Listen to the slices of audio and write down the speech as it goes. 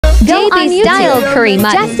JB Style Curry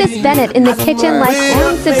Mutton. Justice Bennett in the kitchen. Like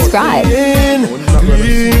and subscribe.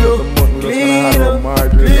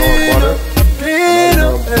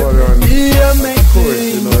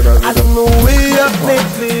 I don't know where I make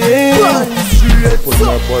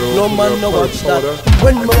no man no watch that.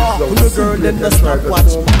 When me walk with the girl, them just not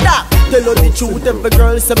watch that. Tell her the truth, every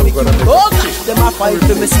girl say me cute. Oh gosh, them a fight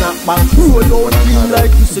for me snap back. Roll out clean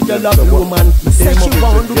like this, a girl have romantic. Say she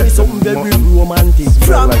want to do me something very romantic.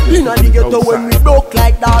 From inna the ghetto when we broke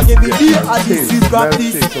like dog, every day I this we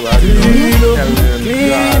practice. Clean up,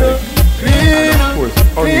 clean up, clean up,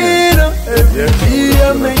 clean up. Every day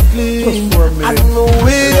I make clean. I don't know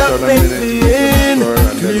where I make clean.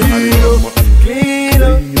 Clean up. Clean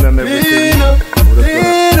up, clean up,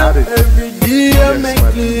 clean up. Every day I make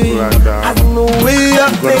clean. I don't know where I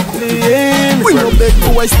make clean. We no beg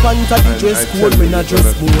boys pants at the dress code, we not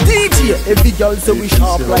dress code. DJ, every girl say we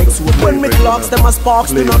sharp like sword. When me clocks them as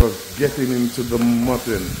sparks, they not getting into the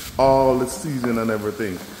mutton, all the season and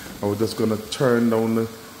everything. I was just gonna turn down the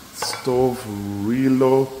stove real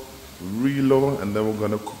low, and then we're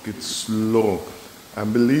gonna cook it slow.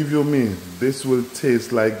 And believe you me, this will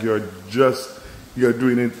taste like you're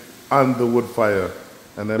doing it on the wood fire.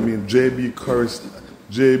 And I mean JB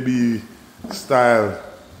style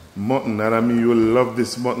mutton. And I mean you'll love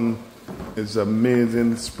this mutton. It's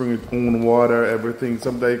amazing. Spring its own water, everything.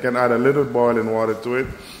 Sometimes you can add a little boiling water to it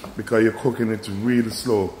because you're cooking it real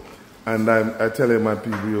slow. And I tell you my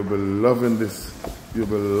people, you'll be loving this. You'll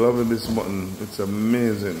be loving this mutton. It's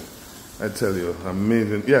amazing. I tell you,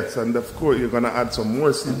 amazing. Yes, and of course you're gonna add some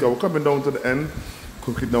more seasoning. We're coming down to the end.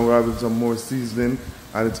 Cook it down, we're having some more seasoning,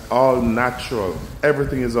 and it's all natural.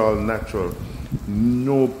 Everything is all natural.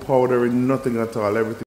 No powdering, nothing at all. Everything.